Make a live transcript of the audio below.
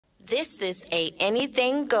This is a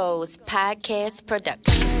Anything Goes podcast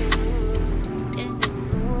production.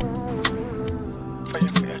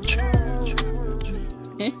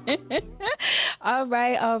 All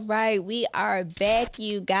right. We are back,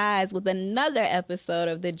 you guys, with another episode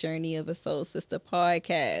of the Journey of a Soul Sister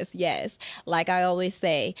podcast. Yes, like I always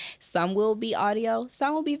say, some will be audio,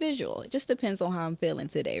 some will be visual. It just depends on how I'm feeling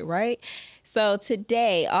today, right? So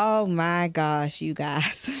today, oh my gosh, you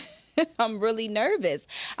guys, I'm really nervous.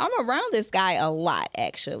 I'm around this guy a lot,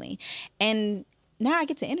 actually. And now I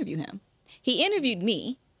get to interview him. He interviewed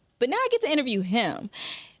me, but now I get to interview him.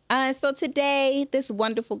 So today, this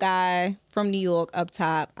wonderful guy from New York up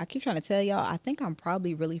top, I keep trying to tell y'all, I think I'm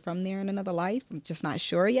probably really from there in another life. I'm just not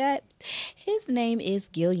sure yet. His name is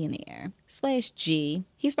Gillionaire /G.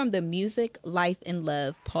 He's from the Music, Life, and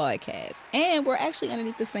Love podcast. And we're actually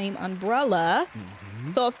underneath the same umbrella.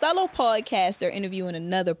 Mm-hmm. So a fellow podcaster interviewing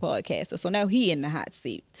another podcaster. So now he in the hot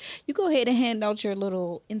seat. You go ahead and hand out your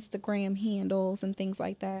little Instagram handles and things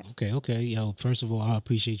like that. Okay. Yo, first of all, I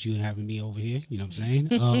appreciate you having me over here. You know what I'm saying?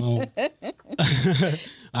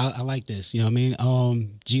 I like this. You know what I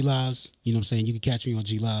mean? G Lives, you know what I'm saying? You can catch me on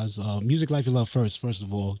G Lives. Music, Life, and Love first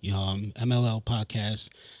of all. You know, MLL Podcast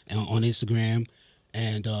on Instagram.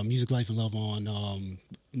 And Music Life and Love on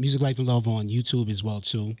YouTube as well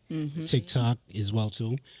too. Mm-hmm. TikTok as well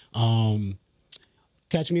too.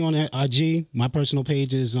 Catch me on IG. My personal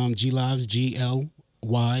page is G Lives, GLYVES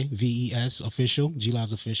official, G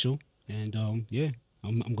Lives official. And yeah,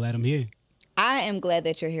 I'm glad I'm here. I am glad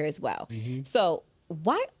that you're here as well. Mm-hmm. So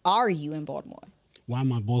why are you in Baltimore? Why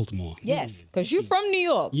am I in Baltimore? Yes, because you're from New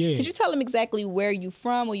York. Yeah. Could you tell them exactly where you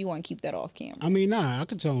from, or you want to keep that off camera? I mean, I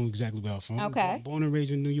can tell them exactly where I'm from. Okay. Born and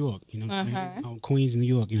raised in New York, you know what I'm saying? Queens, New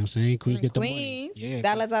York, you know what I'm saying? Queens get the money. Yeah.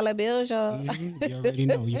 Dollar bills, y'all. Mm-hmm. You already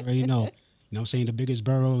know. You know what I'm saying? The biggest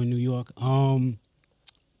borough in New York.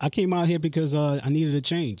 I came out here because I needed a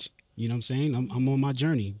change. You know what I'm saying? I'm on my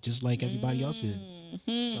journey, just like everybody else is.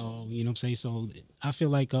 Mm-hmm. So, you know what I'm saying? So I feel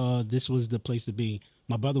like this was the place to be.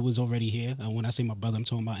 My brother was already here. When I say my brother, I'm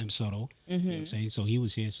talking about M.Soto. Mm-hmm. You know what I'm saying? So he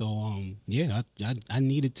was here. So, yeah, I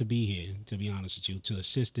needed to be here, to be honest with you, to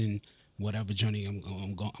assist in whatever journey I'm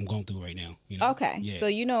going through right now. You know? Okay. Yeah. So,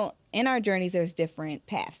 you know, in our journeys, there's different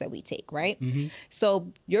paths that we take, right? Mm-hmm. So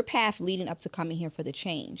your path leading up to coming here for the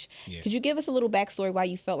change. Yeah. Could you give us a little backstory why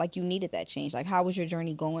you felt like you needed that change? Like, how was your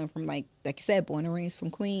journey going from, like you said, born and raised from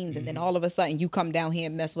Queens, and then all of a sudden you come down here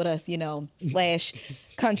and mess with us, you know,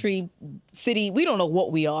 / country, city. We don't know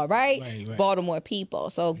what we are, right? Right. Baltimore people.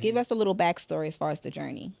 So give us a little backstory as far as the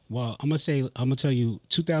journey. Well, I'm gonna tell you,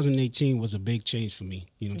 2018 was a big change for me.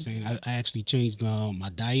 You know what I'm saying? I actually changed my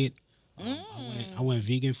diet. I went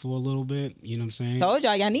vegan for a little bit. You know what I'm saying? Told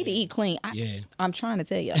y'all need to eat clean. I'm trying to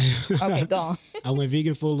tell you. Okay, go on. I went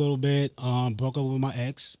vegan for a little bit. Broke up with my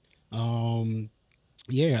ex. I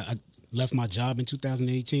left my job in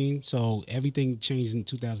 2018. So everything changed in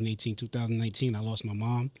 2018. 2019, I lost my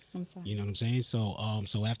mom. I'm sorry. You know what I'm saying? So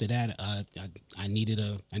so after that, I needed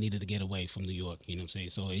to get away from New York. You know what I'm saying?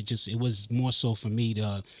 So it was more so for me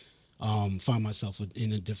to find myself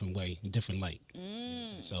in a different way, a different light.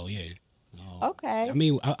 So yeah. Okay. I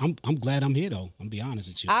mean, I'm glad I'm here though. I'm be honest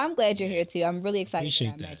with you. I'm glad you're here too. I'm really excited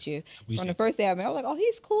that I met you. From the first day I met, I was like, oh,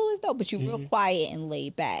 he's cool as dope, but you're real quiet and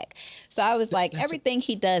laid back. So I was like, everything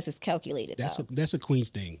he does is calculated. That's a Queens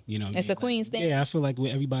thing, you know. It's a Queens thing. Yeah, I feel like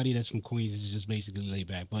with everybody that's from Queens is just basically laid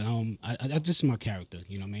back. But I this is my character,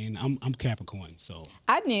 you know what I mean? I'm Capricorn, so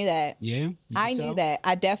I knew that. Yeah, I knew that.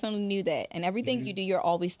 I definitely knew that. And everything you do, you're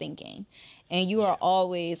always thinking. And you are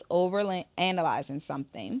always over-analyzing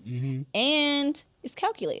something. And it's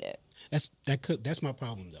calculated. That's my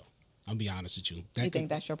problem, though. I'll be honest with you. You think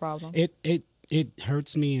that's your problem? It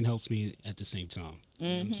hurts me and helps me at the same time. You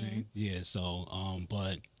know what I'm saying? Yeah, so,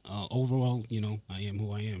 but overall, you know, I am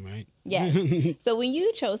who I am, right? Yes. So when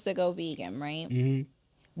you chose to go vegan, right?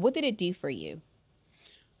 What did it do for you?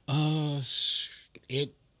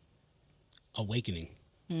 Awakening.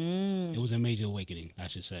 It was a major awakening, I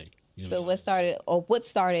should say. You know, so what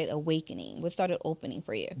started awakening? What started opening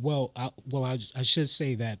for you? Well, I should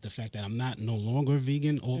say that the fact that I'm no longer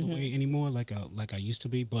vegan all the way anymore, like I used to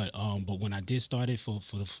be, but when I did start it for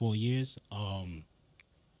the 4 years,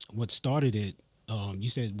 what started it? You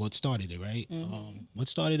said what started it, right? What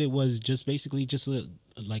started it was just basically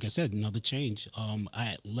like I said, another change.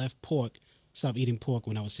 I left pork, stopped eating pork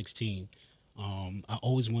when I was 16. I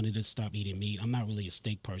always wanted to stop eating meat. I'm not really a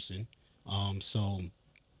steak person, so.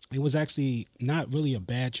 It was actually not really a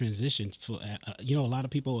bad transition for, a lot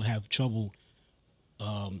of people have trouble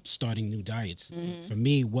starting new diets. For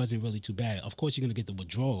me, it wasn't really too bad. Of course, you're gonna get the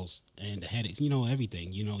withdrawals and the headaches,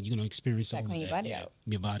 everything. You're gonna experience all of that.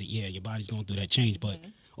 Your body out. Your body's going through that change. But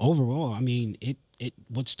overall, I mean,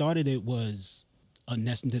 what started it was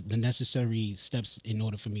the necessary steps in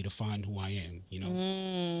order for me to find who I am. You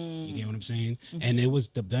get what I'm saying? And it was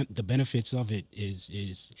the benefits of it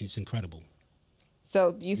is incredible.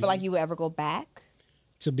 So do you feel like you would ever go back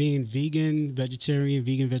to being vegetarian?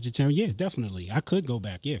 Yeah, definitely. I could go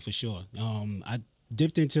back. Yeah, for sure. I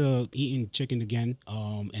dipped into eating chicken again,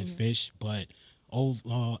 and fish, but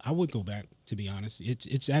I would go back, to be honest.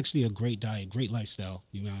 It's actually a great diet, great lifestyle,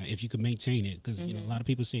 if you could maintain it, because a lot of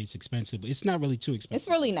people say it's expensive, but it's not really too expensive. It's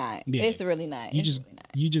really not. Yeah. It's really not. You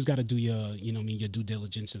just got to do your your due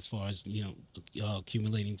diligence as far as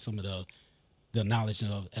accumulating some of the knowledge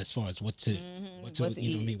of as far as what to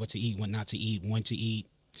eat, what not to eat, when to eat,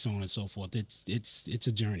 so on and so forth. It's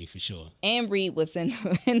a journey for sure. And read what's in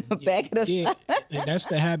the back of the stuff. That's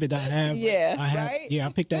the habit I have. Right? Yeah,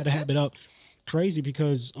 I picked that habit up. Crazy,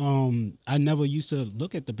 because I never used to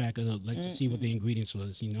look at the back of to see what the ingredients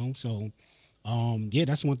was, So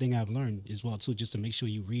that's one thing I've learned as well too, just to make sure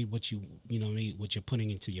you read what what you're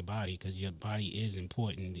putting into your body, because your body is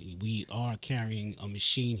important. We are carrying a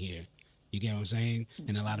machine here. You get what I'm saying?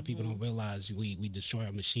 And a lot of people don't realize we destroy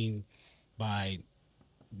our machine by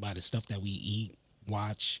the stuff that we eat,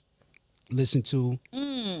 watch, listen to.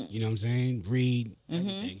 You know what I'm saying? Read,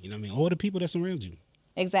 everything. You know what I mean? All the people that's around you.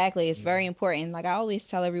 Exactly. It's very important. Like I always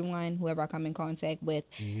tell everyone, whoever I come in contact with,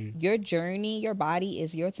 your journey, your body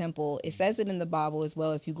is your temple. It says it in the Bible as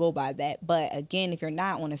well, if you go by that. But again, if you're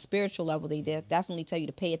not on a spiritual level, they definitely tell you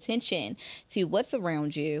to pay attention to what's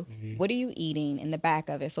around you. What are you eating in the back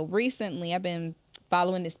of it? So recently I've been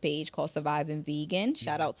following this page called Surviving Vegan.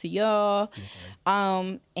 Shout out to y'all. Okay.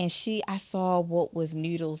 And I saw what was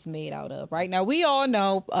noodles made out of. Right now, we all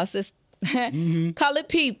know us as colored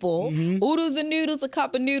people, oodles and noodles, a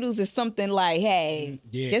cup of noodles is something like, hey,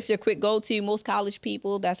 that's your quick go-to. Most college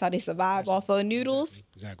people, that's how they survive off of noodles.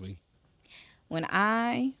 Exactly. When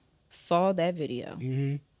I saw that video,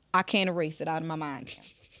 I can't erase it out of my mind.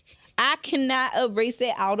 I cannot erase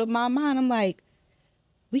it out of my mind. I'm like,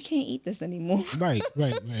 we can't eat this anymore. Right.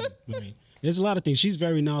 There's a lot of things. She's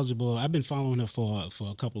very knowledgeable. I've been following her for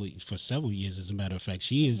several years, as a matter of fact.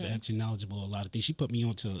 She is actually knowledgeable a lot of things. She put me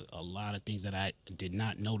onto a lot of things that I did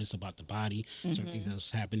not notice about the body. Certain things that was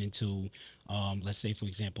happening to, let's say, for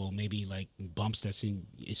example, maybe like bumps that's in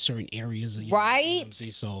certain areas. Right. You know what I'm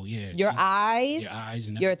saying? So, yeah. Your eyes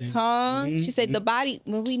and your tongue. She said the body,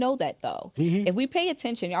 well, we know that though. If we pay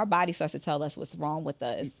attention, our body starts to tell us what's wrong with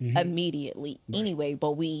us immediately anyway,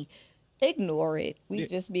 but we ignore it. We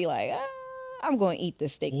just be like, I'm going to eat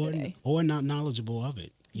this steak today. Or not knowledgeable of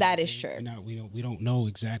it. That is true. We don't know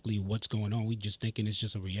exactly what's going on. We just thinking it's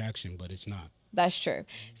just a reaction, but it's not. That's true.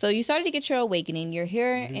 So you started to get your awakening. You're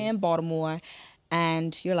here in Baltimore,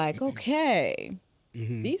 and you're like, okay,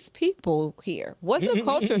 these people here. Was it a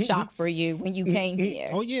culture shock for you when you came here?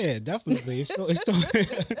 Oh yeah, definitely.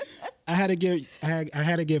 I had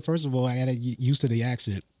to get. First of all, I had to get used to the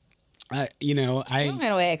accent. I don't have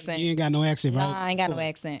no accent. You ain't got no accent, right? Nah, I ain't got no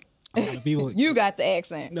accent. A lot of people, you got the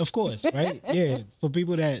accent. Of course, right? Yeah. For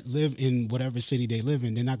people that live in whatever city they live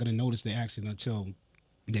in, they're not going to notice the accent until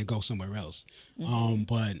they go somewhere else.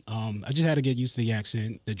 But I just had to get used to the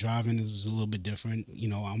accent. The driving is a little bit different.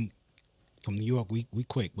 I'm from New York. We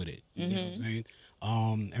quick with it. You know what I'm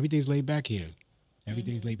saying? Everything's laid back here.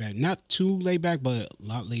 Everything's laid back. Not too laid back, but a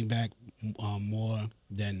lot laid back more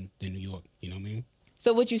than New York. You know what I mean?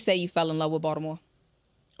 So would you say you fell in love with Baltimore?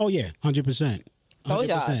 Oh, yeah. 100%. Told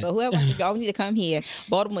y'all. So whoever y'all need to come here.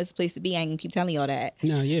 Baltimore is the place to be. I ain't gonna keep telling y'all that.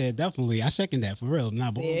 No, yeah, definitely. I second that for real.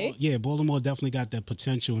 Baltimore definitely got that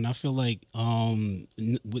potential, and I feel like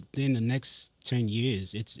within the next 10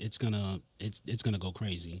 years, it's gonna go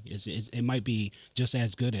crazy. It might be just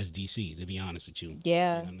as good as DC, to be honest with you.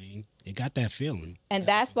 Yeah. You know what I mean? It got that feeling. And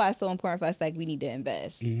that's why it's so important for us. Like, we need to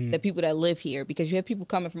invest. The people that live here, because you have people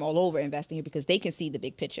coming from all over investing here because they can see the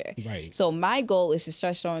big picture. Right. So my goal is to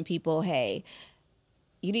start showing people, hey,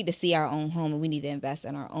 you need to see our own home, and we need to invest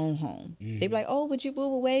in our own home. They be like, oh, would you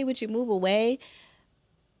move away? Would you move away?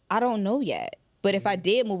 I don't know yet. But if I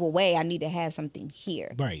did move away, I need to have something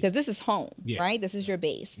here. Right. Because this is home, right? This is your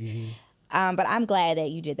base. But I'm glad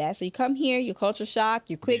that you did that. So you come here, you're culture shock,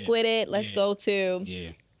 you're quick with it. Let's go to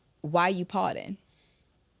why you partying.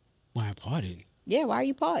 Why I partied? Yeah, why are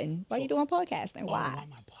you partying? Why are you doing podcasting? Why? Why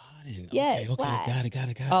am I partying? Yeah, okay, why? Got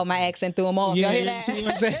it. Oh, my accent threw them off. Y'all hear that? See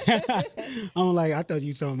what I'm saying? I'm like, I thought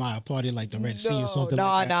you talking about a party like the Red Sea or something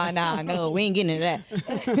like that. No, we ain't getting into that.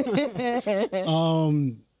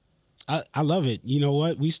 I love it. You know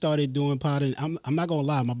what? We started doing potting. I'm not gonna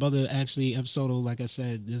lie. My brother actually, M.Soto, like I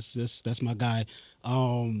said, that's my guy.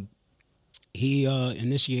 He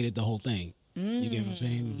initiated the whole thing. You get what I'm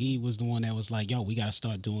saying? He was the one that was like, yo, we gotta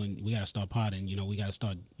start potting, we gotta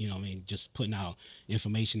start, just putting out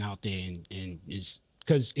information out there, and it's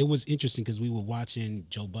because it was interesting because we were watching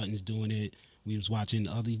Joe Budden's doing it. We was watching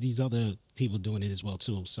all these other people doing it as well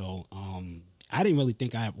too. So I didn't really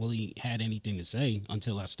think I really had anything to say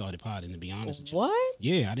until I started potting, to be honest with you. What?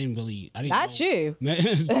 Yeah, I didn't Not know. you. You know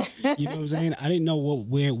what I'm saying? I didn't know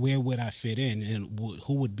where would I fit in and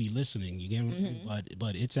who would be listening. You get what I'm saying?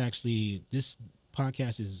 But it's actually, this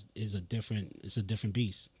podcast is a different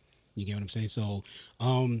beast. You get what I'm saying? So,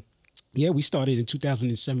 yeah, we started in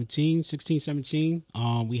 2017, 16, 17.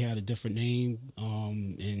 We had a different name,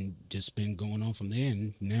 and just been going on from there.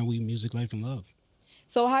 And now we Music, Life, and Love.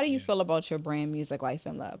 So how do you feel about your brand, Music, Life,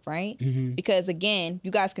 and Love, right? Mm-hmm. Because again,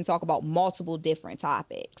 you guys can talk about multiple different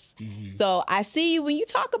topics. Mm-hmm. So I see you when you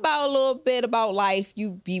talk about a little bit about life,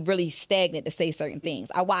 you be really stagnant to say certain things.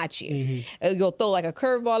 I watch you. Mm-hmm. You'll throw like a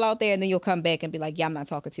curveball out there and then you'll come back and be like, yeah, I'm not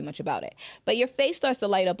talking too much about it. But your face starts to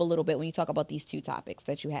light up a little bit when you talk about these two topics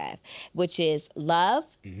that you have, which is love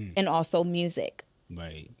and also music.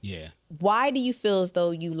 Right. Yeah. Why do you feel as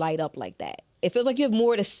though you light up like that? It feels like you have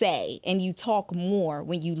more to say and you talk more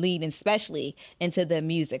when you lead, especially into the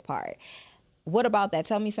music part. What about that?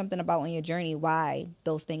 Tell me something about on your journey why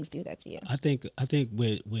those things do that to you. I think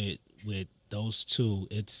with those two,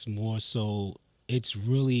 it's more so it's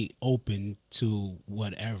really open to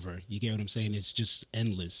whatever. You get what I'm saying? It's just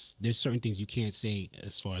endless. There's certain things you can't say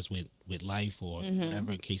as far as with life or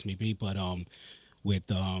whatever the case may be, but with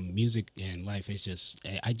music and life, it's just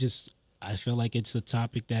I feel like it's a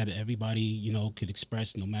topic that everybody, could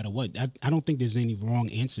express no matter what. I don't think there's any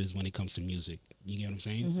wrong answers when it comes to music. You get what I'm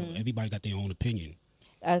saying? So everybody got their own opinion.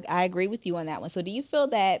 I agree with you on that one. So do you feel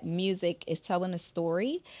that music is telling a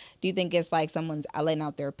story? Do you think it's like someone's letting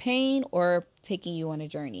out their pain or taking you on a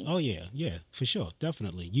journey? Oh, yeah, for sure.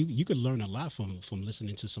 Definitely. You could learn a lot from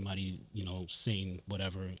listening to somebody, saying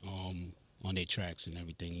whatever on their tracks and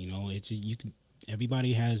everything.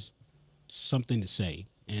 Everybody has something to say.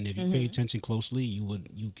 And if you pay attention closely,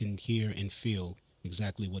 you can hear and feel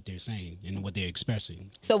exactly what they're saying and what they're expressing.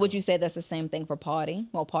 So would you say that's the same thing for podcasting?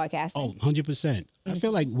 Oh, 100%. I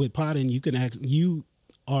feel like with podding, you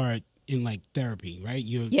are in like therapy, right?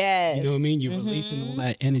 Yes. You know what I mean? You're releasing all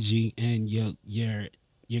that energy and you're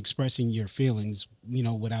expressing your feelings,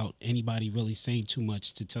 without anybody really saying too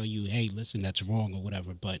much to tell you, hey, listen, that's wrong or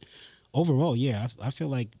whatever. But overall, yeah, I feel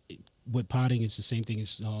like with podding, it's the same thing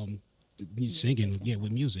as singing,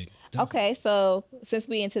 with music. Definitely. Okay, so since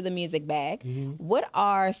we into the music bag, what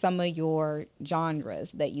are some of your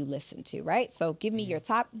genres that you listen to, right? So give me your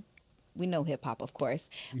top. We know hip hop, of course,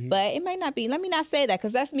 but it might not be. Let me not say that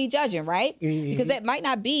because that's me judging, right? Because that might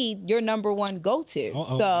not be your number one go-to.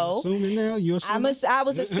 So assuming now, you're assuming? I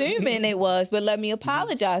was assuming it was, but let me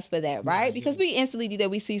apologize for that, right? Because we instantly do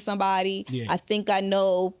that. We see somebody. I think I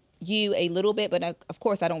know you a little bit, but of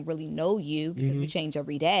course I don't really know you because we change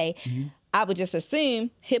every day. I would just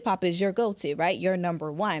assume hip hop is your go-to, right? Your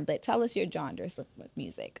number one. But tell us your genres of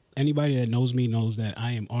music. Anybody that knows me knows that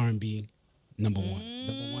I am R&B number one.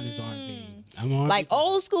 Number one is R&B. I'm R&B. Like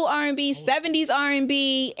old school R&B, 70s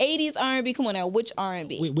R&B, 80s R&B. Come on now, which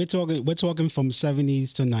R&B? We're talking from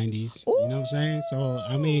 70s to 90s. Ooh. You know what I'm saying? So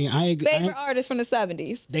I mean, favorite artist from the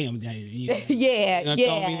 70s. Damn,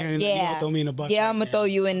 yeah. Throw me in a bus. Yeah, I'm gonna throw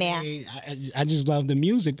you in there. I just love the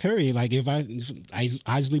music. Period. Like if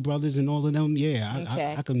Isley Brothers and all of them,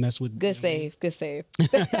 I could mess with. Good save. Good save.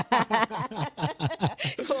 Good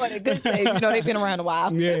save. They've been around a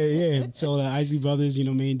while. Yeah. So the Isley Brothers,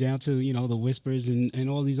 down to the Whispers and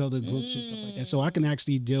all these other groups and stuff like that. So I can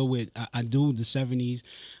actually deal with. I do the 70s,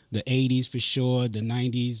 the 80s for sure, the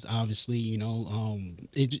 90s, obviously.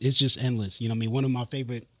 It's just endless. One of my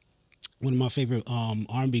favorite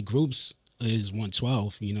R&B groups is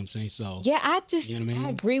 112. You know what I'm saying? So yeah, I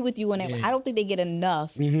agree with you on that. I don't think they get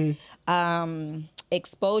enough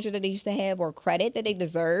exposure that they used to have or credit that they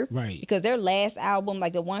deserve. Right. Because their last album,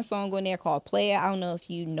 like the one song on there called Player, I don't know if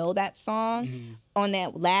you know that song. On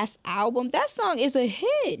that last album, that song is a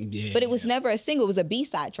hit. But it was never a single. It was a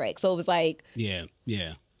B-side track. So it was like... Yeah.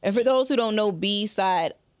 And for those who don't know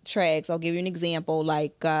B-side tracks, I'll give you an example.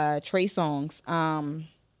 Like Trey Songz,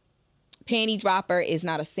 Panty Dropper is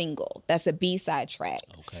not a single. That's a B-side track.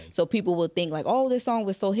 Okay. So people will think like, oh, this song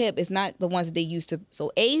was so hip. It's not the ones that they used to.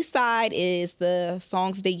 So A-side is the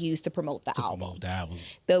songs they use to promote the album.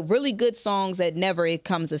 The really good songs that never it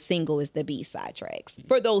comes a single is the B-side tracks.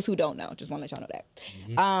 For those who don't know, just want to let y'all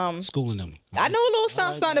know that. Schooling them. I know a little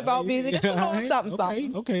something about music. Just a little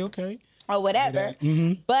something. Okay. Or whatever.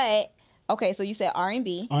 But okay, so you said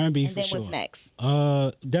R&B. R&B and for then sure. What's next?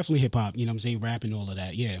 Definitely hip hop. You know what I'm saying? Rap and all of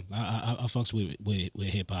that. Yeah, I fucks with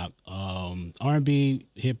hip hop. R&B,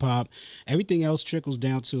 hip hop. Everything else trickles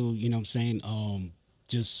down to, you know what I'm saying?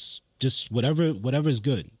 Just whatever is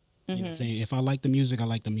good. You know what I'm saying? If I like the music, I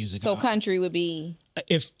like the music. So country would be.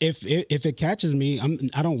 If it catches me,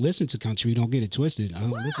 I don't listen to country. Don't get it twisted.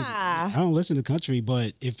 I don't listen to country.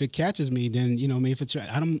 But if it catches me, then you know, I mean, if it's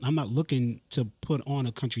I'm not looking to put on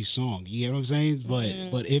a country song. You get what I'm saying?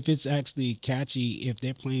 But if it's actually catchy, if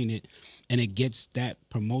they're playing it and it gets that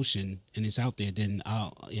promotion and it's out there, then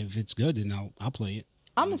if it's good, then I'll play it.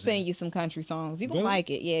 I'm gonna sing you some country songs. You gonna like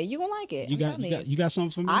it? Yeah, you gonna like it. You got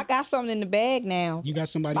something for me? I got something in the bag now. You got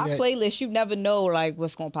somebody my playlist. You never know like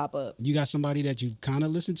what's gonna pop up. You got somebody that you kind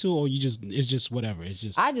of listen to, or it's just whatever.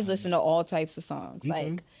 I just listen to all types of songs.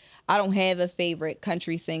 Like I don't have a favorite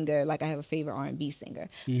country singer. Like I have a favorite R&B singer,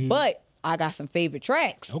 but I got some favorite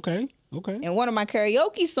tracks. Okay. And one of my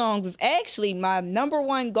karaoke songs is actually my number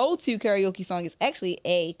one go-to karaoke song is actually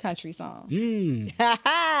a country song. You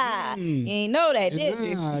ain't know that, did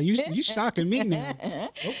you? You shocking me now.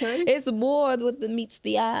 Okay. It's more with the meets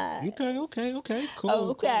the eye. Okay. Cool.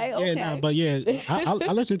 Okay. Yeah, nah, but yeah, I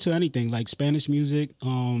listen to anything like Spanish music. You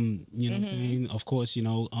know what I'm saying? Of course, you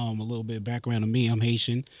know, a little bit of background of me. I'm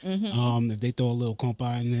Haitian. If they throw a little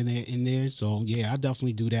compa in there, so yeah, I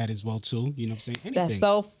definitely do that as well too. You know what I'm saying? Anything. That's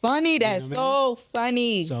so funny. That's so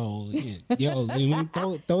funny. So yeah,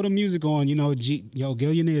 throw the music on. You know,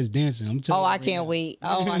 Gillionaire is dancing. I'm telling you. I can't wait.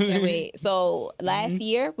 I can't wait. So last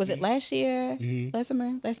year, was it last year? Last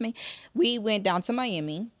summer? Last May? We went down to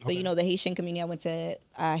Miami. So you know the Haitian community. I went to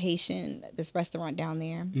this restaurant down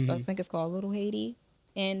there. So I think it's called Little Haiti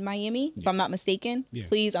in Miami, if I'm not mistaken.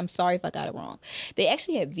 Please, I'm sorry if I got it wrong. They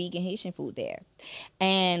actually had vegan Haitian food there,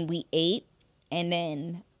 and we ate. And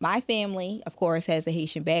then my family, of course, has a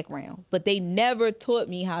Haitian background, but they never taught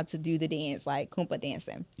me how to do the dance, like compa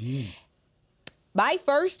dancing. My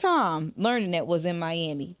first time learning that was in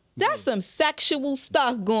Miami. That's some sexual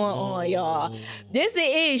stuff going on, y'all. This it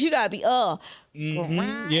is. You gotta be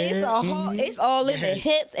it's all in the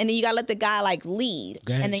hips, and then you gotta let the guy like lead,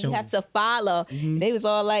 and then you have to follow. They was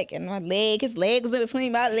all like, and his leg was in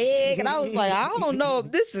between my leg, and I was like, I don't know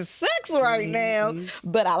if this is sex right now,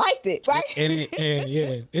 but I liked it, right?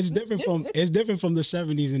 It's different from the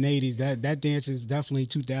 70s and 80s. That dance is definitely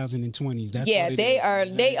 2020s. That's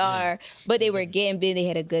they are, but they were getting big. They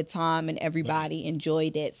had a good time, and everybody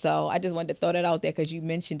enjoyed it. So I just wanted to throw that out there because you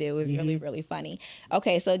mentioned it. It was really, really funny.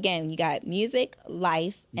 Okay, so again, you got music,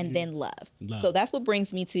 life, and then love. So that's what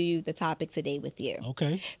brings me to the topic today with you.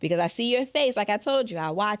 Okay. Because I see your face. Like I told you, I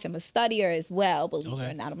watch. I'm a studier as well. Believe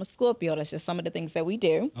it or not, I'm a Scorpio. That's just some of the things that we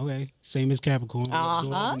do. Okay. Same as Capricorn.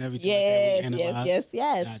 And everything yes.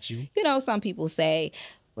 Got you. You know, some people say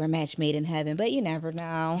we're match made in heaven, but you never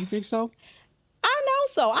know. You think so? I know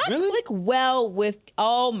so. I click well with,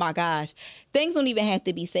 oh my gosh. Things don't even have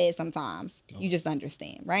to be said sometimes. You just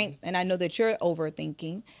understand, right? And I know that you're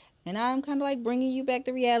overthinking. And I'm kind of like bringing you back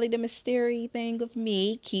to reality. The mystery thing of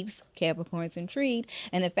me keeps Capricorns intrigued.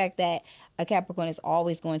 And the fact that a Capricorn is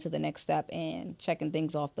always going to the next step and checking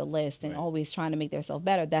things off the list and always trying to make themselves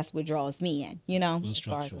better, that's what draws me in, you know, as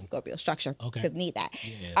far as the Scorpio structure. Okay. Because need that.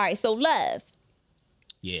 Yeah. All right, so love.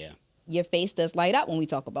 Yeah. Your face does light up when we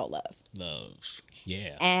talk about love. Love.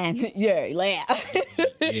 Yeah. And laugh.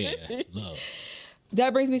 Love.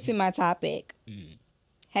 That brings me to my topic.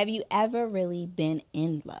 Have you ever really been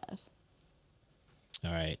in love?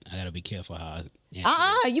 All right. I got to be careful how I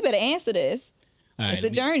answer this. You better answer this. All right, it's a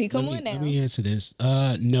journey. Come on now. Let me answer this.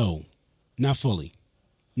 No, not fully.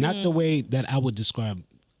 Not the way that I would describe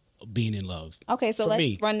being in love. Okay, so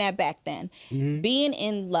let's run that back then. Being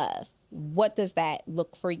in love, what does that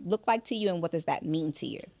look like to you, and what does that mean to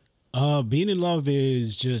you? Being in love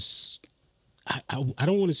is just... I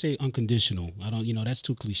don't want to say unconditional. I don't, that's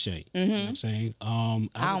too cliche. You know what I'm saying? I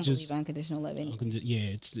don't believe unconditional love anymore.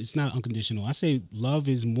 It's not unconditional. I say love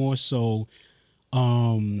is more so,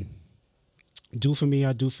 do for me,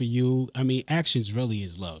 I do for you. I mean, actions really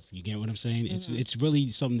is love. You get what I'm saying? It's really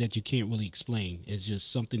something that you can't really explain. It's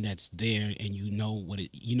just something that's there, and you know what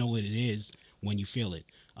it is when you feel it.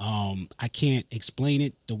 I can't explain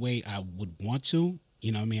it the way I would want to.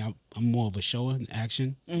 You know what I mean? I'm more of a shower in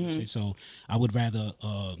action. So I would rather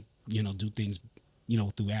do things,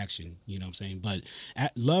 through action. You know what I'm saying? But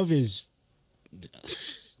love is,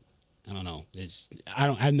 I don't know.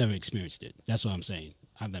 I've never experienced it. That's what I'm saying.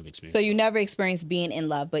 I've never experienced So it. you never experienced being in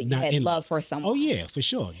love, but you Not had in love for someone. Oh yeah, for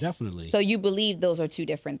sure, definitely. So you believe those are two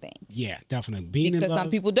different things. Yeah, definitely. Being because in love,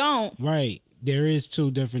 some people don't. right. There is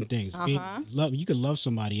two different things. Uh-huh. Love, you could love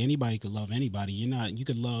somebody. Anybody could love anybody. You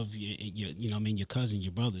could love your cousin,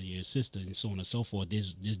 your brother, your sister, and so on and so forth.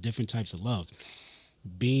 There's different types of love.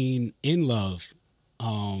 Being in love,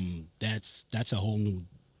 that's a whole new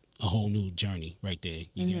journey right there.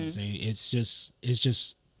 You get what I'm saying? It's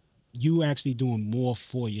just you actually doing more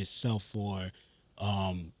for yourself for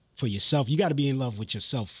yourself. You got to be in love with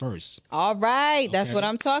yourself first. All right. Okay. That's what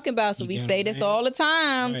I'm talking about. So we say this all the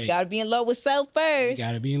time. Right. You got to be in love with self first. You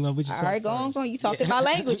got to be in love with yourself. All right, go on. You talking my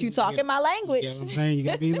language. You talking my language. You know what I'm saying? You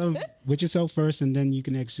got to be in love with yourself first, and then you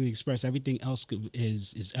can actually express. Everything else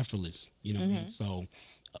is effortless. You know what I mean? So,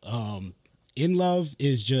 in love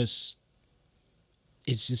is just,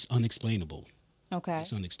 it's just unexplainable. Okay.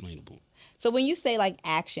 It's unexplainable. So when you say like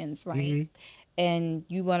actions, right? And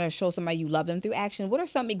you want to show somebody you love them through action, what are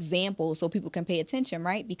some examples so people can pay attention,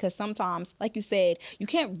 right? Because sometimes, like you said, you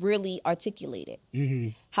can't really articulate it.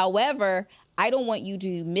 However, I don't want you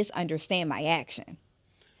to misunderstand my action.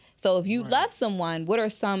 So if you love someone, what are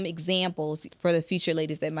some examples for the future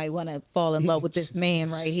ladies that might want to fall in love with this man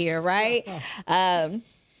right here, right?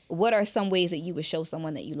 What are some ways that you would show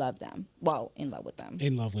someone that you love them? Well, in love with them.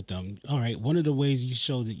 In love with them. All right. One of the ways you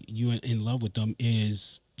show that you're in love with them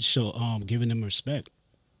is giving them respect.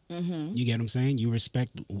 You get what I'm saying? You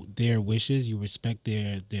respect their wishes. You respect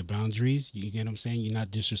their boundaries. You get what I'm saying? You're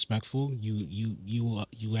not disrespectful.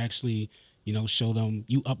 You actually, show them,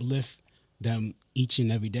 you uplift them each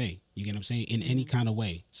and every day. You get what I'm saying? In any kind of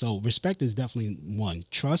way. So respect is definitely one.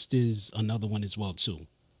 Trust is another one as well too.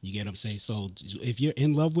 You get what I'm saying? So if you're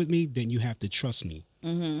in love with me, then you have to trust me.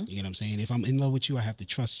 You get what I'm saying? If I'm in love with you, I have to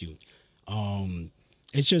trust you.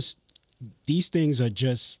 It's just, these things are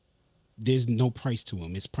just, there's no price to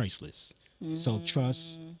them. It's priceless. So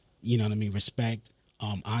trust, you know what I mean? Respect,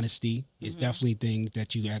 honesty is definitely things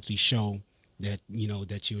that you actually show that,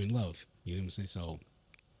 that you're in love. You know what I'm saying? So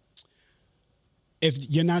if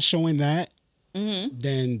you're not showing that,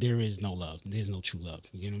 then there is no love. There's no true love.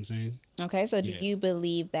 You know what I'm saying? Okay, so do you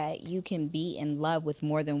believe that you can be in love with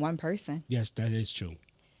more than one person? Yes, that is true.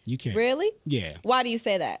 You can. Really? Yeah. Why do you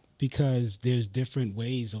say that? Because there's different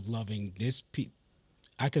ways of loving this.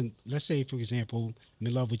 Let's say, for example, I'm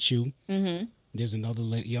in love with you. There's another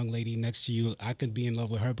young lady next to you. I could be in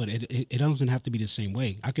love with her, but it doesn't have to be the same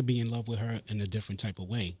way. I could be in love with her in a different type of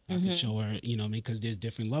way. I could show her, because there's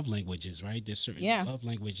different love languages, right? There's certain love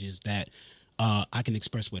languages that I can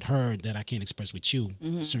express with her that I can't express with you.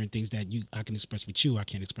 Certain things that I can express with you, I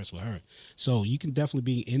can't express with her. So you can definitely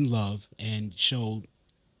be in love and show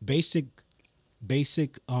basic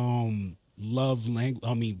love language.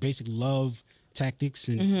 I mean, basic love tactics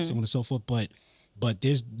and so on and so forth. But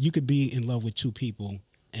you could be in love with two people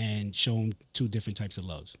and show them two different types of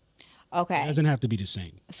love. Okay. It doesn't have to be the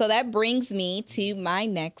same. So that brings me to my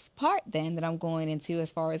next part then that I'm going into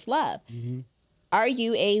as far as love. Are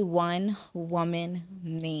you a one-woman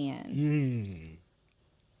man?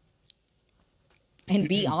 And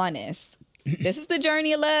be honest. This is the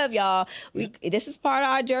journey of love, y'all. This is part of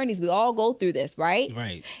our journeys. We all go through this, right?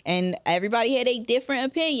 Right. And everybody had a different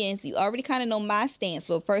opinions. You already kind of know my stance.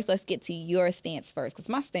 But first, let's get to your stance first, because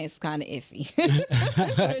my stance is kind of iffy.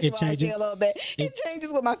 It changes a little bit. It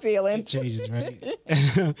changes with my feelings. It changes, right?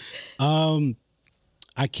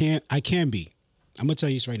 I can be. I'm gonna tell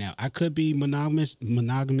you this right now. I could be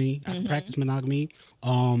monogamy. I practice monogamy.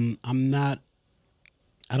 I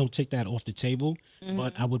don't take that off the table,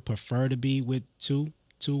 but I would prefer to be with two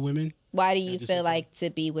women. Why do you feel like to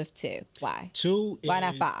be with two? Why? Why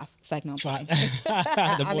not five? It's like, no. Five.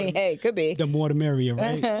 I mean, hey, could be. The more the merrier,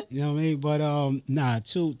 right? You know what I mean? But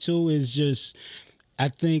two is just, I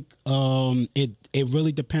think it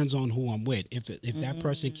really depends on who I'm with. If that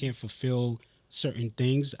person can't fulfill certain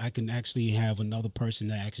things, I can actually have another person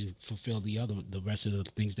that actually fulfill the rest of the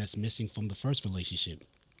things that's missing from the first relationship.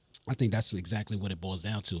 I think that's exactly what it boils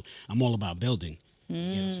down to. I'm all about building. You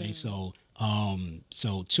know what I'm saying?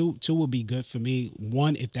 So two would be good for me.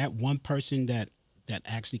 One, if that one person that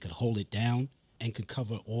actually could hold it down and could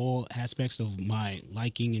cover all aspects of my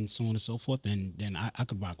liking and so on and so forth, then I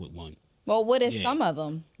could rock with one. Well, what is some of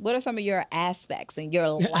them? What are some of your aspects and your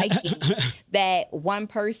liking that one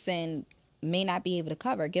person may not be able to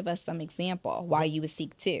cover? Give us some example why you would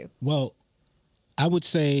seek two. Well, I would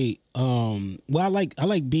say, I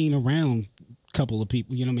like being around couple of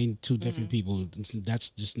people, you know what I mean? Two different people. That's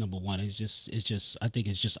just number one. It's just, I think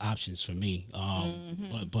it's just options for me.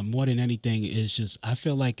 But more than anything, it's just, I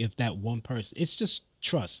feel like if that one person, it's just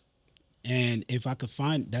trust. And if I could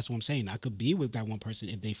find, that's what I'm saying, I could be with that one person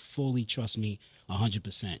if they fully trust me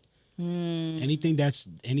 100%. Anything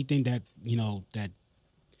that, you know, that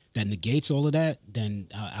negates all of that, then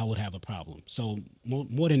I would have a problem. So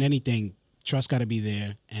more than anything, trust got to be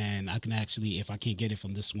there, and I can actually, if I can't get it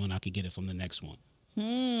from this one, I can get it from the next one.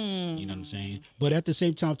 You know what I'm saying? But at the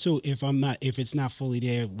same time too, if it's not fully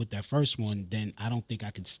there with that first one, then I don't think I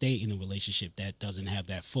could stay in a relationship that doesn't have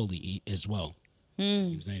that fully as well. You know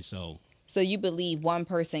what I'm saying? So you believe one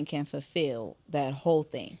person can fulfill that whole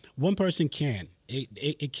thing? One person can.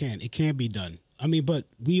 It can be done. I mean, but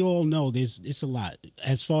we all know it's a lot.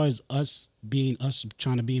 As far as us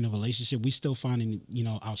trying to be in a relationship, we still finding, you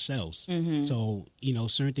know, ourselves. So, you know,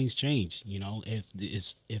 certain things change. You know,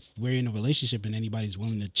 if we're in a relationship and anybody's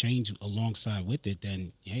willing to change alongside with it,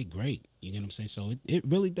 then hey, great. You know what I'm saying? So it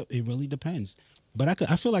really depends. But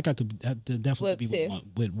I feel like I could definitely be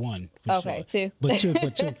with one. Okay, sure. But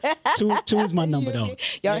two is my number though.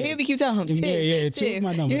 Y'all hear me keep telling him two. Yeah, two is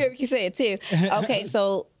my number. You hear me keep saying two. Okay,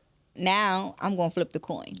 so now I'm going to flip the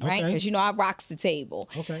coin, right? Because, you know, I rocks the table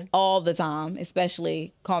all the time,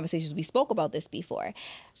 especially conversations. We spoke about this before.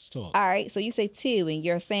 All right. So you say two, and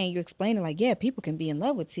you're explaining like, yeah, people can be in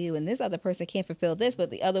love with two, and this other person can't fulfill this,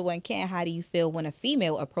 but the other one can. How do you feel when a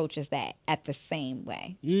female approaches that at the same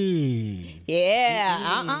way?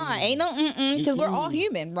 Yeah. Ain't no because we're all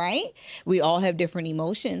human, right? We all have different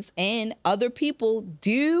emotions, and other people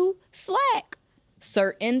do slack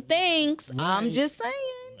certain things. Right. I'm just saying.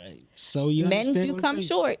 Right. So men do come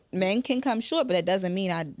short. Men can come short, but that doesn't mean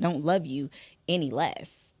I don't love you any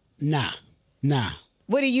less. Nah.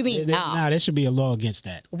 What do you mean? Nah, there should be a law against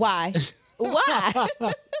that. Why? Why?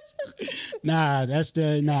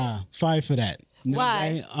 Fight for that.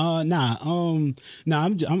 Why? I'm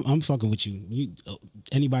fucking with you.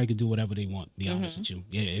 Anybody can do whatever they want. Be honest with you.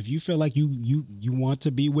 Yeah, if you feel like you want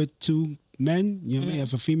to be with two men, you know what I mean?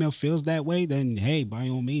 If a female feels that way, then hey, by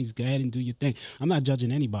all means, go ahead and do your thing. I'm not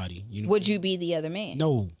judging anybody. You know. Would you be the other man?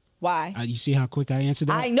 No. Why? You see how quick I answered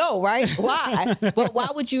that? I know, right? Why? But why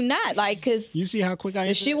would you not? Like, because you see how quick I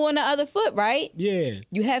answered. She on the other foot, right? Yeah.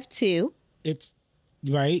 You have two. It's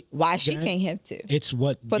right. Why she can't have two? It's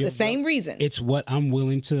what for the same reason. It's what I'm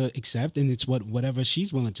willing to accept, and it's whatever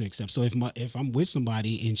she's willing to accept. So if I'm with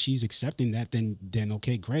somebody and she's accepting that, then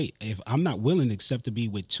okay, great. If I'm not willing to accept to be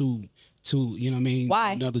with two, you know what I mean?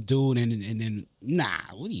 Why? Another dude and then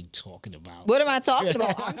what are you talking about? What am I talking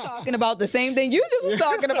about? I'm talking about the same thing you just was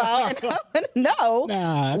talking about. And I want to know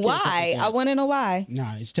why. I want to know why.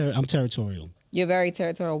 Nah, I'm territorial. You're very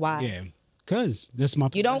territorial. Why? Yeah. Because that's my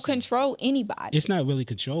possession. You don't control anybody. It's not really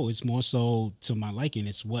control. It's more so to my liking.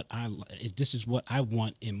 It's this is what I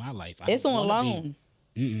want in my life. It's on loan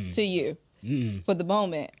to you for the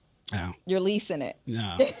moment. Oh. You're leasing it.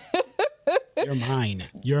 No.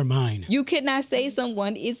 You're mine. You cannot say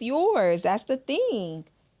someone is yours. That's the thing.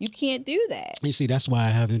 You can't do that. You see, that's why I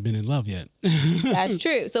haven't been in love yet. That's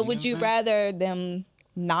true. So would you rather them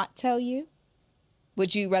not tell you?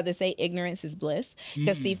 Would you rather say ignorance is bliss?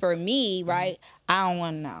 Because see, for me, right, I don't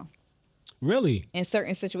want to know. Really? In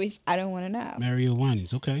certain situations, I don't want to know. Mario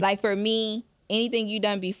Winans, okay. Like for me, anything you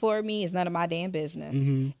done before me is none of my damn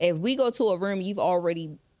business. If we go to a room, you've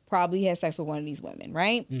already probably had sex with one of these women,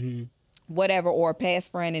 right? Whatever, or a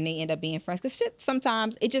past friend, and they end up being friends. Because shit,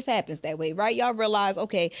 sometimes it just happens that way, right? Y'all realize,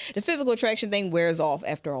 okay, the physical attraction thing wears off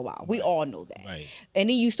after a while. We all know that. Right. And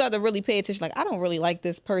then you start to really pay attention, like, I don't really like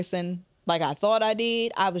this person like I thought I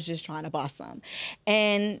did. I was just trying to buy some.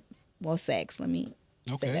 And, well, sex, let me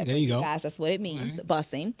say that there you go. Guys, that's what it means,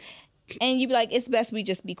 bussing. And you be like, it's best we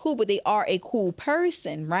just be cool, but they are a cool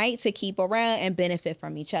person, right? To keep around and benefit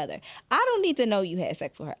from each other. I don't need to know you had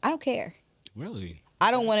sex with her. I don't care. Really? I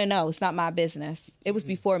don't want to know. It's not my business. It was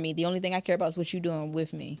before me. The only thing I care about is what you're doing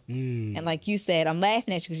with me. And like you said, I'm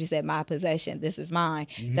laughing at you because you said my possession. This is mine.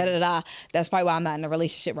 Da-da-da. That's probably why I'm not in a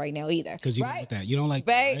relationship right now either. Because you don't want that. You don't like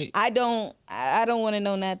right? that, right? I don't want to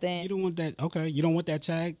know nothing. You don't want that. Okay. You don't want that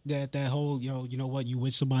tag, that whole, you know what, you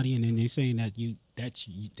with somebody and then they're saying that that's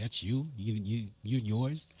you. You're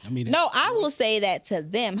yours. I mean, no, I will say that to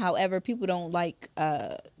them. However, people don't like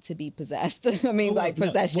to be possessed. I mean,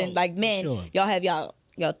 possession. Like men, y'all have y'all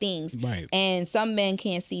things. Right. And some men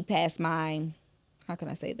can't see past my, how can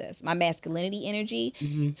I say this? My masculinity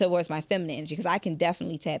energy towards my feminine energy. Because I can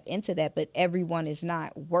definitely tap into that, but everyone is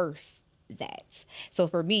not worth that. So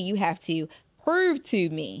for me, you have to prove to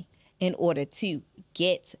me in order to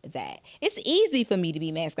get that. It's easy for me to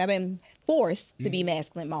be masculine. I've been forced to be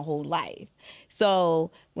masculine my whole life.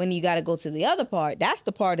 So when you got to go to the other part, that's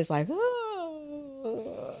the part that's like,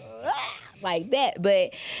 like that.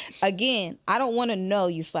 But again, I don't want to know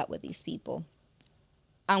you slept with these people.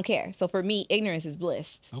 I don't care. So for me, ignorance is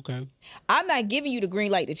bliss. Okay. I'm not giving you the green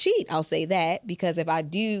light to cheat. I'll say that, because if I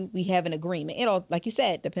do, we have an agreement. It all, like you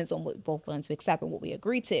said, depends on what both of us accept and what we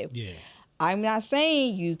agree to. Yeah. I'm not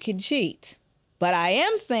saying you can cheat, but I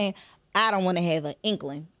am saying I don't want to have an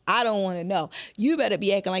inkling. I don't want to know. You better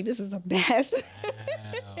be acting like this is the best.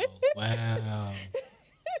 Wow.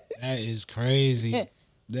 That is crazy.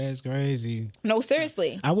 That's crazy. No,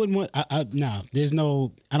 seriously. I wouldn't want, I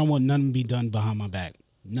don't want nothing to be done behind my back.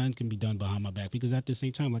 None can be done behind my back, because at the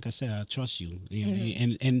same time, like I said, I trust you. You know what I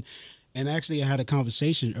mean? And actually I had a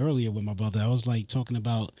conversation earlier with my brother. I was like talking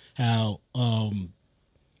about how,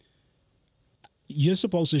 you're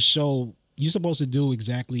supposed to do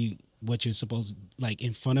exactly what you're supposed to, like,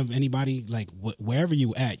 in front of anybody, like wherever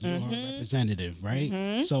you at, you are a representative,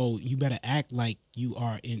 right? So you better act like you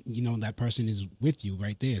are in, that person is with you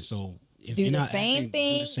right there. So if do you're the not same acting,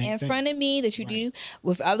 thing do the same in thing. front of me that you do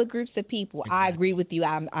with other groups of people. Exactly. I agree with you.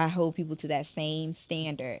 I hold people to that same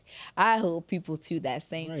standard. I hold people to that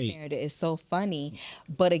same standard. It's so funny.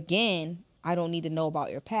 But again, I don't need to know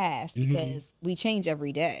about your past, because we change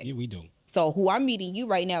every day. Yeah, we do. So who I'm meeting you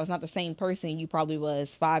right now is not the same person you probably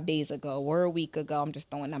was 5 days ago or a week ago. I'm just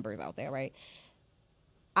throwing numbers out there, right?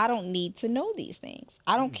 I don't need to know these things.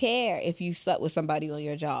 I don't care if you slept with somebody on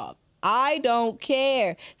your job. I don't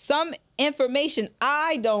care. Some information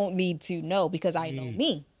I don't need to know, because I know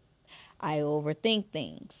me. I overthink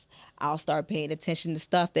things. I'll start paying attention to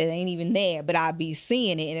stuff that ain't even there, but I'll be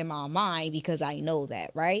seeing it in my mind because I know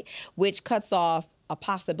that, right? Which cuts off a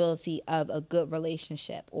possibility of a good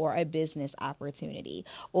relationship or a business opportunity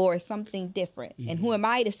or something different. And who am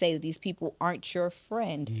I to say that these people aren't your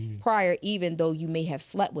friend prior, even though you may have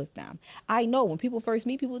slept with them? I know when people first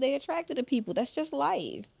meet people, they're attracted to people. That's just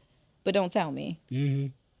life. But don't tell me.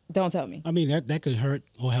 Don't tell me. I mean, that could hurt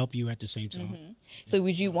or help you at the same time. So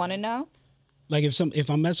would you want to know? Like if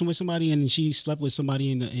I'm messing with somebody and she slept with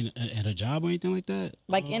somebody at a job or anything like that,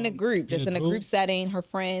 like in a group, just in a group setting, her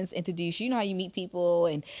friends introduce you. You know how you meet people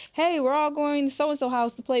and, hey, we're all going to so and so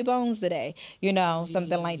house to play bones today,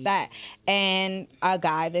 something like that. And a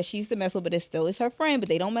guy that she used to mess with, but it still is her friend, but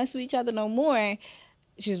they don't mess with each other no more.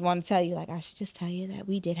 She just want to tell you, like, I should just tell you that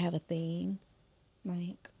we did have a thing,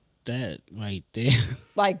 like. That right there.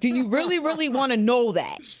 Like, do you really, really want to know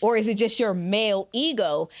that? Or is it just your male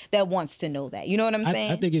ego that wants to know that? You know what I'm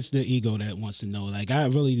saying? I think it's the ego that wants to know. Like, I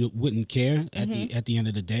really wouldn't care at the end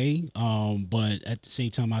of the day. But at the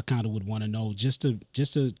same time, I kind of would want to know just to,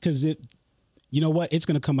 because you know what? It's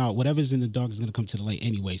going to come out. Whatever's in the dark is going to come to the light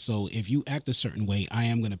anyway. So if you act a certain way, I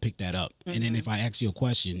am going to pick that up. And then if I ask you a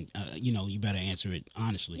question, you better answer it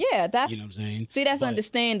honestly. Yeah, that's, you know what I'm saying? See, that's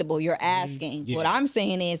understandable. You're asking. Yeah. What I'm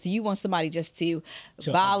saying is you want somebody just to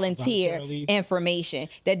volunteer information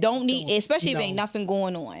that don't need, especially if ain't nothing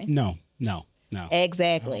going on. No.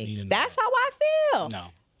 Exactly. That's how I feel. No.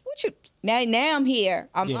 Now I'm here.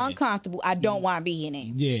 I'm uncomfortable. I don't want to be in it.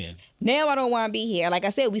 Yeah. Now I don't want to be here. Like I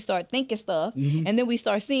said, we start thinking stuff, and then we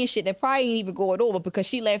start seeing shit that probably ain't even going over because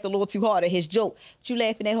she laughed a little too hard at his joke. What you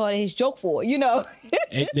laughing that hard at his joke for?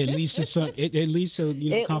 It leads to some. It leads to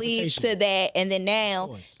it leads to that, and then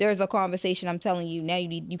now there's a conversation. I'm telling you now,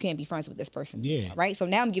 you can't be friends with this person. Yeah. Right. So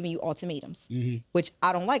now I'm giving you ultimatums, which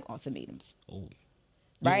I don't like ultimatums. Oh.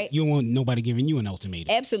 Right? You don't want nobody giving you an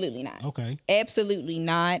ultimatum. Absolutely not. Okay. Absolutely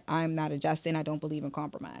not. I'm not adjusting. I don't believe in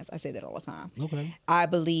compromise. I say that all the time. Okay. I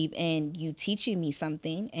believe in you teaching me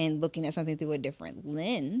something and looking at something through a different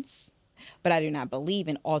lens, but I do not believe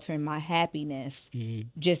in altering my happiness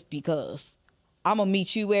just because. I'm going to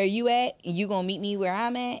meet you where you at, and you going to meet me where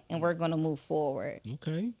I'm at, and we're going to move forward.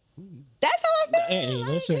 Okay. That's how I feel. Hey,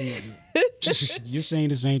 listen, you're saying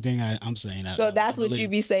the same thing I'm saying. So that's what you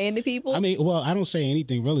be saying to people? I mean, well, I don't say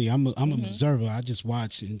anything really. I'm an observer. I just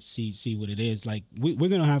watch and see what it is. Like we're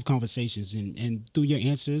gonna have conversations, and through your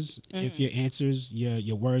answers, if your answers,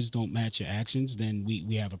 your words don't match your actions, then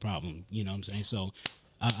we have a problem. You know what I'm saying? So.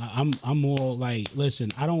 I'm more like,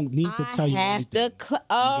 listen, I don't need to tell you anything.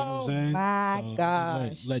 Oh, you know my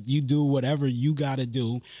gosh. Let you do whatever you got to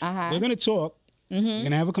do. We're going to talk. We're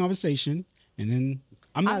going to have a conversation. And then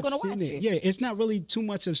I'm not sitting there. Yeah, it's not really too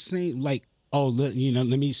much of saying like, oh, let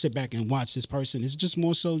me sit back and watch this person. It's just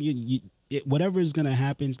more so whatever is going to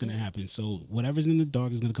happen is going to happen. So whatever's in the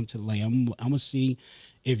dark is going to come to the light. I'm going to see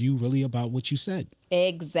if you really about what you said.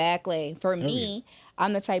 Exactly. For me,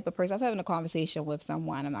 I'm the type of person, I was having a conversation with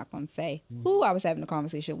someone, I'm not going to say who I was having a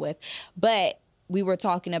conversation with, but we were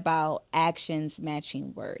talking about actions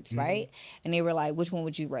matching words, right? And they were like, which one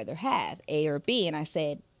would you rather have, A or B? And I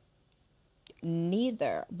said,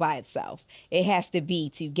 neither by itself. It has to be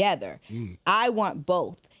together. I want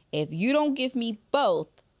both. If you don't give me both,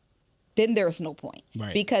 then there's no point.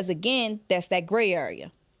 Right. Because again, that's that gray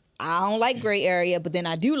area. I don't like gray area, but then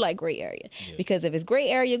I do like gray area. Yeah. Because if it's gray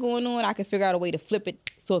area going on, I can figure out a way to flip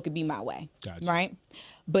it so it could be my way. Gotcha. Right?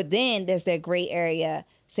 But then there's that gray area.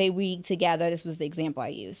 Say we together, this was the example I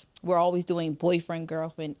used. We're always doing boyfriend,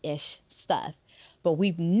 girlfriend-ish stuff. But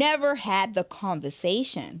we've never had the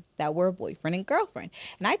conversation that we're boyfriend and girlfriend.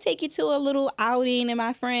 And I take you to a little outing and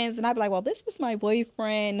my friends, and I'd be like, well, this is my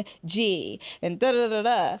boyfriend, G, and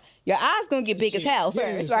da-da-da-da. Your eyes going to get big as hell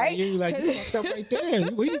first, right? You're like, you fucked up right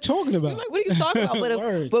there. What are you talking about? Like, what are you talking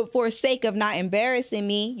about? But for sake of not embarrassing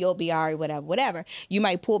me, you'll be all right, whatever. You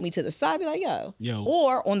might pull me to the side, be like, yo.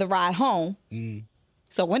 Or on the ride home.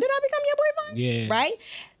 So when did I become your boyfriend? Yeah. Right?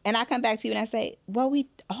 And I come back to you and I say, well, we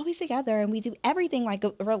always together and we do everything like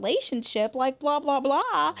a relationship, like blah, blah,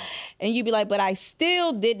 blah. And you'd be like, but I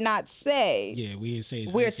still did not say we didn't say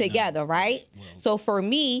we're together, right? Well. So for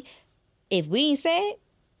me, if we ain't said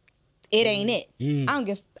it ain't it.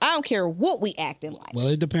 I don't care what we acting like. Well,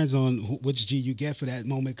 it depends on which G you get for that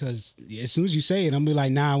moment, because as soon as you say it, I'm be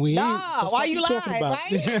like, nah, we ain't. Nah, why you lying, right?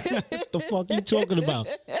 The fuck you talking about?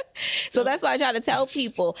 So that's why I try to tell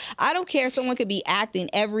people, I don't care. Someone could be acting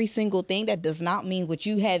every single thing. That does not mean what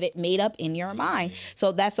you have it made up in your mind.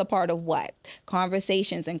 So that's a part of what?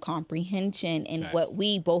 Conversations and comprehension and what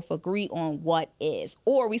we both agree on what is.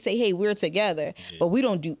 Or we say, hey, we're together, but we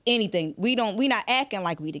don't do anything. We not acting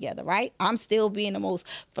like we together, right? I'm still being the most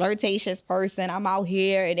flirtatious person. I'm out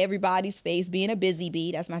here in everybody's face being a busy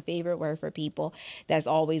bee. That's my favorite word for people that's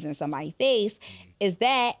always in somebody's face. Is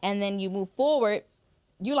that, and then you move forward,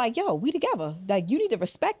 you're like, yo, we together. Like, you need to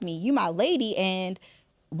respect me. You my lady, and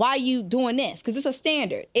why you doing this? Because it's a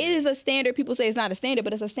standard. It is a standard. People say it's not a standard,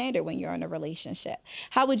 but it's a standard when you're in a relationship.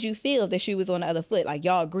 How would you feel if the shoe was on the other foot? Like,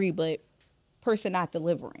 y'all agree, but person not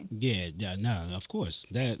delivering. Yeah, no, of course.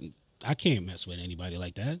 That I can't mess with anybody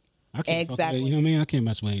like that. I can't exactly. You know what I mean? I can't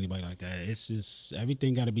mess with anybody like that. It's just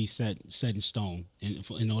everything got to be set in stone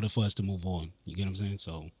in order for us to move on. You get what I'm saying?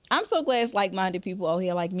 So I'm so glad it's like-minded people out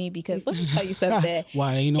here like me, because let me tell you something.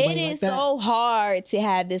 Why ain't nobody It like is that? so hard to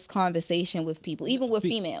have this conversation with people, even with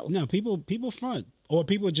females. No, people front, or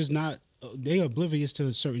people are just not. They are oblivious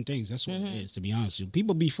to certain things. That's what it is, to be honest with you.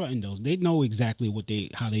 People be fronting those. They know exactly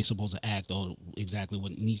how they supposed to act, or exactly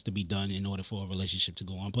what needs to be done in order for a relationship to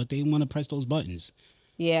go on. But they want to press those buttons.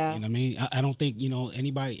 Yeah. You know what I mean? I don't think,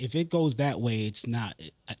 anybody, if it goes that way, it's not,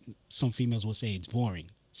 some females will say it's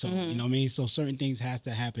boring. So, you know what I mean? So certain things have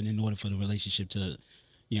to happen in order for the relationship to,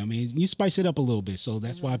 you know what I mean? You spice it up a little bit. So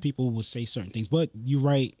that's why people will say certain things. But you're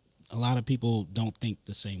right. A lot of people don't think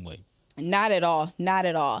the same way. Not at all. Not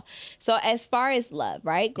at all. So as far as love,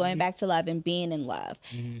 right? Going back to love and being in love.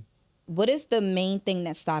 What is the main thing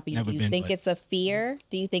that's stopping you? Do you think it's a fear?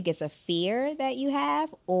 Do you think it's a fear that you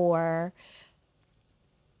have, or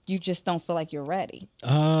you just don't feel like you're ready?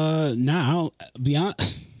 No, be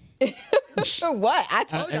honest. For what? I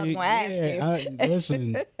told you I was going to ask you.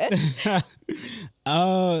 Listen,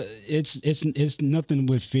 it's nothing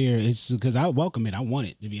with fear. It's because I welcome it. I want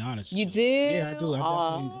it, to be honest. You do? Yeah, I do.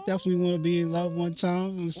 I definitely want to be in love one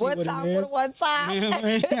time. One time. One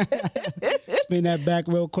time. Spin that back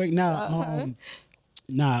real quick. Now,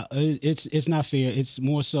 it's not fear. It's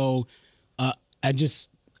more so, I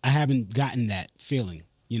haven't gotten that feeling.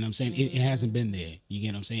 You know what I'm saying? It hasn't been there. You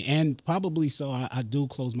get what I'm saying? And probably so I do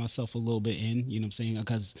close myself a little bit in, you know what I'm saying?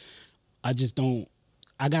 Because I just don't,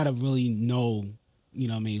 I got to really know, you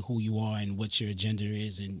know what I mean, who you are and what your agenda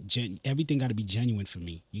is. And everything got to be genuine for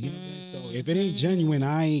me. You get what I'm saying? So if it ain't genuine,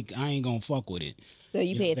 I ain't going to fuck with it. So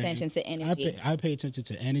you pay attention to energy. I pay attention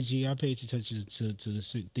to energy. I pay attention to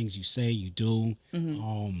the things you say, you do.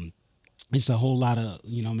 It's a whole lot of,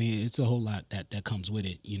 you know what I mean? It's a whole lot that comes with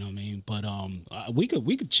it, you know what I mean? But we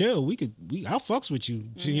could chill. I'll fucks with you,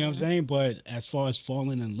 you know what I'm saying? But as far as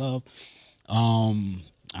falling in love, I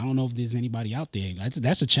don't know if there's anybody out there.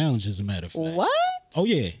 That's a challenge, as a matter of fact. What? Oh,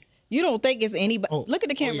 yeah. You don't think it's anybody? Look at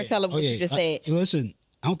the camera, tell them what you just said. Listen,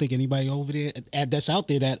 I don't think anybody over there that's out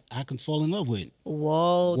there that I can fall in love with.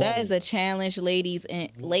 Whoa, that is a challenge, ladies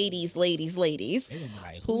and ladies. Like,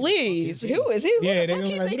 please, who is he? Yeah, they're gonna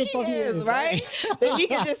be like, who the fuck he is, right? Then he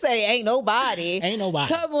can just say, "Ain't nobody." Ain't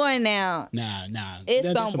nobody. Come on now. Nah.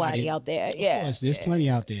 It's somebody out there. Yeah, of course, there's plenty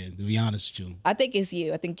out there. To be honest with you, I think it's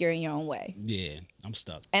you. I think you're in your own way. Yeah, I'm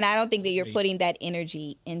stuck. And I don't think that you're putting that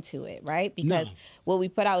energy into it, right? Because what we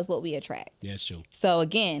put out is what we attract. Yeah, it's true. So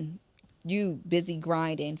again, you busy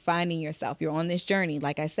grinding, finding yourself. You're on this journey.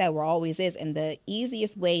 Like I said, we're always is. And the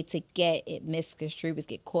easiest way to get it misconstrued is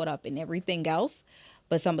get caught up in everything else.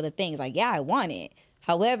 But some of the things like, yeah, I want it.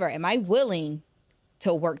 However, am I willing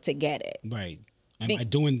to work to get it? Right. Am I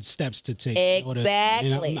doing steps to take?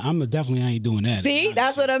 Exactly. I'm definitely ain't doing that. See,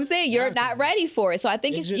 that's what I'm saying. You're not ready for it. So I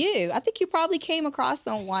think it's you. I think you probably came across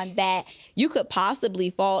someone that you could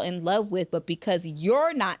possibly fall in love with, but because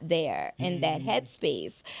you're not there in that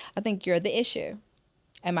headspace, I think you're the issue.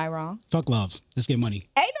 Am I wrong? Fuck love. Let's get money.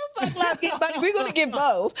 Ain't no fuck love, get money. We're going to get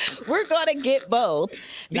both. We're going to get both.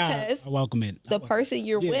 Because I welcome it. The person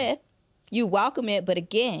you're with, you welcome it. But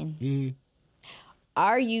again,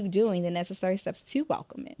 are you doing the necessary steps to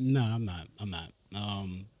welcome it? No, I'm not.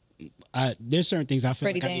 There's certain things I feel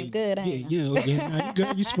pretty like damn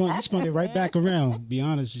good. You spun it right back around. Be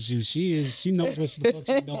honest with you, she knows what she's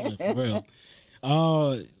doing for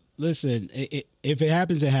real. Listen, if it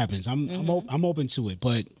happens, it happens. I'm open to it.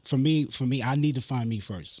 But for me, I need to find me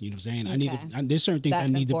first. You know what I'm saying? Okay. There's certain things That's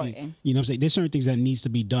that need important. to be. You know what I'm saying? There's certain things that needs to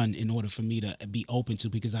be done in order for me to be open to,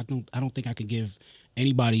 because I don't think I could give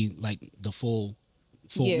anybody like the full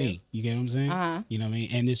me. You get what I'm saying? Uh-huh. You know what I mean?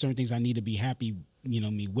 And there's certain things I need to be happy,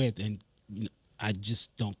 me with, and I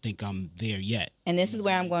just don't think I'm there yet. And this is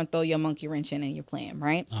where I'm going to throw your monkey wrench in your plan,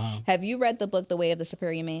 right? Have you read the book, The Way of the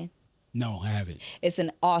Superior Man? No, I haven't. It's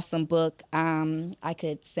an awesome book. I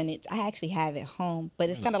could send it. I actually have it home, but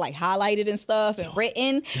it's kind of like highlighted and stuff and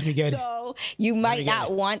written. Let me get it. So you might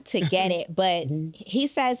not want to get it, but he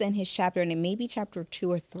says in his chapter, and it may be chapter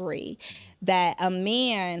 2 or 3, that a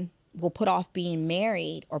man will put off being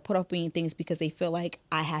married or put off being things because they feel like,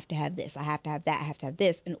 I have to have this, I have to have that, I have to have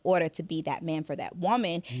this in order to be that man for that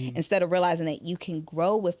woman, instead of realizing that you can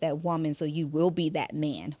grow with that woman so you will be that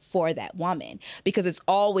man for that woman, because it's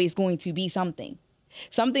always going to be something.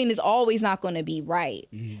 Something is always not going to be right.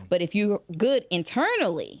 But if you're good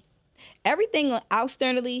internally, everything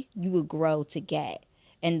externally you will grow to get.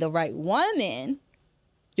 And the right woman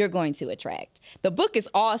you're going to attract. The book is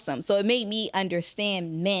awesome. So it made me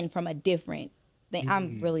understand men from a different thing.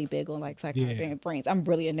 I'm really big on like psychology and brains. I'm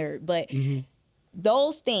really a nerd. But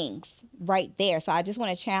those things right there. So I just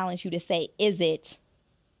want to challenge you to say, is it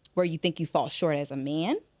where you think you fall short as a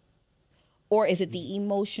man? Or is it the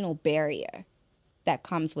emotional barrier that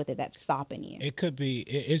comes with it that's stopping you? It could be.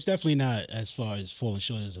 It's definitely not as far as falling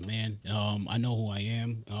short as a man. I know who I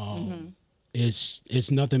am.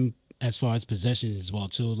 It's nothing as far as possessions as well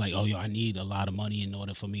too. Like, I need a lot of money in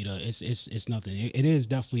order for me to. It's nothing. It is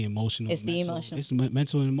definitely emotional. It's the emotional. It's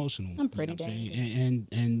mental and emotional. I'm pretty dang.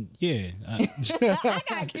 And yeah. I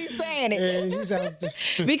gotta keep saying it.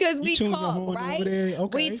 Because we talk, right?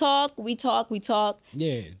 Okay. We talk.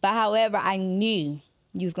 Yeah. But however, I knew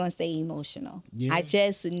you was gonna say emotional. Yeah. I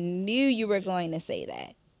just knew you were going to say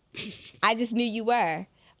that. I just knew you were.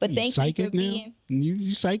 But thank you for being. You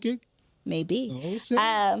psychic? Maybe. Oh,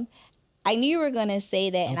 shit. I knew you were going to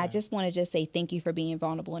say that, and I just want to just say thank you for being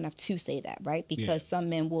vulnerable enough to say that, right? Because some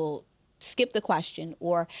men will skip the question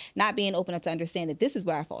or not being open enough to understand that this is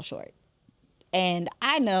where I fall short. And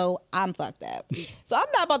I know I'm fucked up. So I'm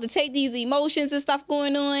not about to take these emotions and stuff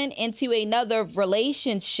going on into another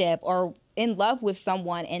relationship or in love with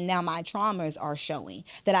someone, and now my traumas are showing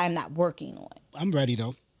that I'm not working on. I'm ready,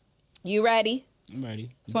 though. You ready? I'm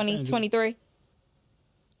ready. 2023?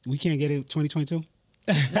 We can't get it 2022?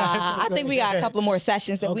 Nah, I think we got a couple more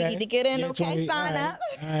sessions that we need to get in. Yeah, okay, sign up.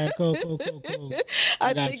 All right, cool.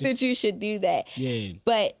 I think that you should do that. Yeah.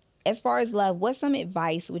 But as far as love, what's some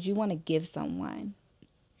advice would you want to give someone?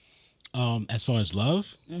 As far as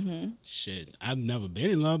love, shit, I've never been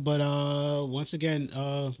in love, but once again,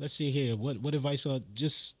 let's see here. What advice?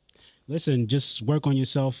 Just listen. Just work on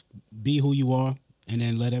yourself. Be who you are. And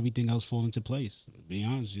then let everything else fall into place. Be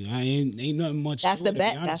honest with you. I ain't nothing much. That's the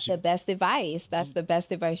best. That's the best advice. That's the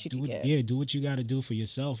best advice you can give. Yeah, do what you got to do for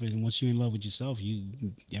yourself, and once you're in love with yourself,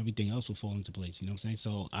 everything else will fall into place. You know what I'm saying?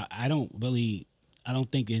 So I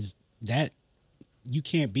don't think it's that you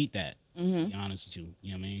can't beat that. To be honest with you,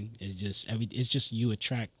 you know what I mean? It's just you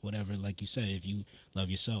attract whatever, like you said. If you love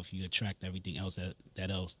yourself, you attract everything else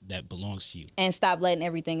that belongs to you. And stop letting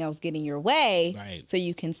everything else get in your way, right? So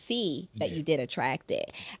you can see that you did attract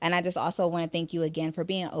it. And I just also want to thank you again for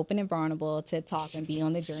being open and vulnerable to talk and be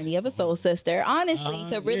on the journey of a soul sister. Honestly,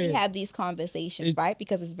 to really have these conversations, right?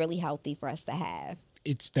 Because it's really healthy for us to have.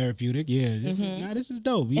 It's therapeutic. Yeah. This is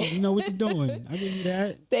dope. You know what you're doing. I give you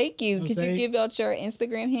that. Thank you. You know Could you give out your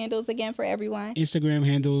Instagram handles again for everyone? Instagram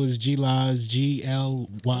handle is Glyves,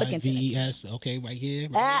 Glyves. Okay, right here.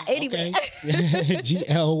 Anyway. Okay.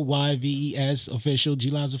 Glyves official,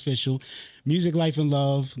 Glyves official. Music, Life, and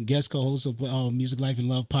Love. Guest co-host of Music, Life, and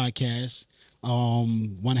Love podcast.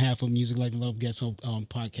 One half of Music, Life, and Love guest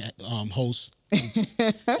podcast host. It's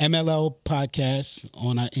MLL podcast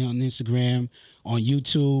on Instagram, on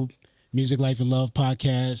YouTube, Music, Life, and Love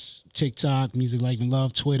podcast, TikTok, Music, Life, and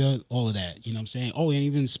Love, Twitter, all of that. You know what I'm saying? Oh, and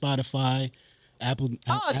even Spotify, Apple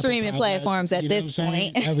streaming platforms at this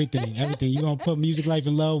point. Everything. You're going to put Music, Life,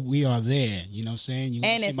 and Love, we are there. You know what I'm saying?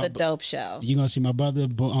 And it's a dope show. You're going to see my brother,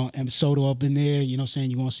 M.Soto, up in there. You know what I'm saying?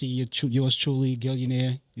 You're going to see yours truly,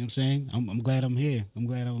 Gillionaire. You know what I'm saying? I'm glad I'm here. I'm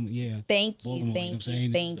glad I'm here. Thank you. Thank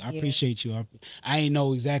you. I appreciate you. I ain't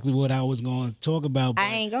know exactly what I was going to talk about. But I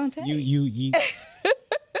ain't going to tell you.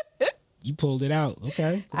 You pulled it out.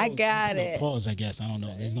 Okay. Cool. I got it. Pause, I guess. I don't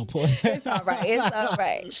know. There's no pause. It's all right. It's all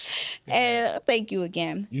right. And thank you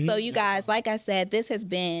again. Mm-hmm. So you guys, like I said, this has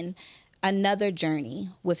been another journey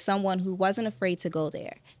with someone who wasn't afraid to go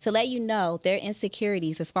there, to let you know their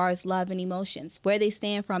insecurities as far as love and emotions, where they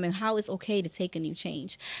stand from, and how it's okay to take a new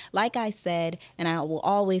change. Like I said, and I will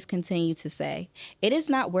always continue to say, it is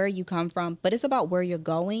not where you come from, but it's about where you're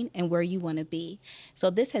going and where you want to be.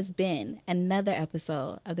 So this has been another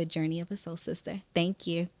episode of The Journey of a Soul Sister. Thank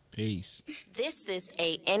you. Peace. This is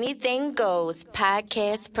a Anything Goes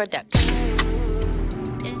podcast production.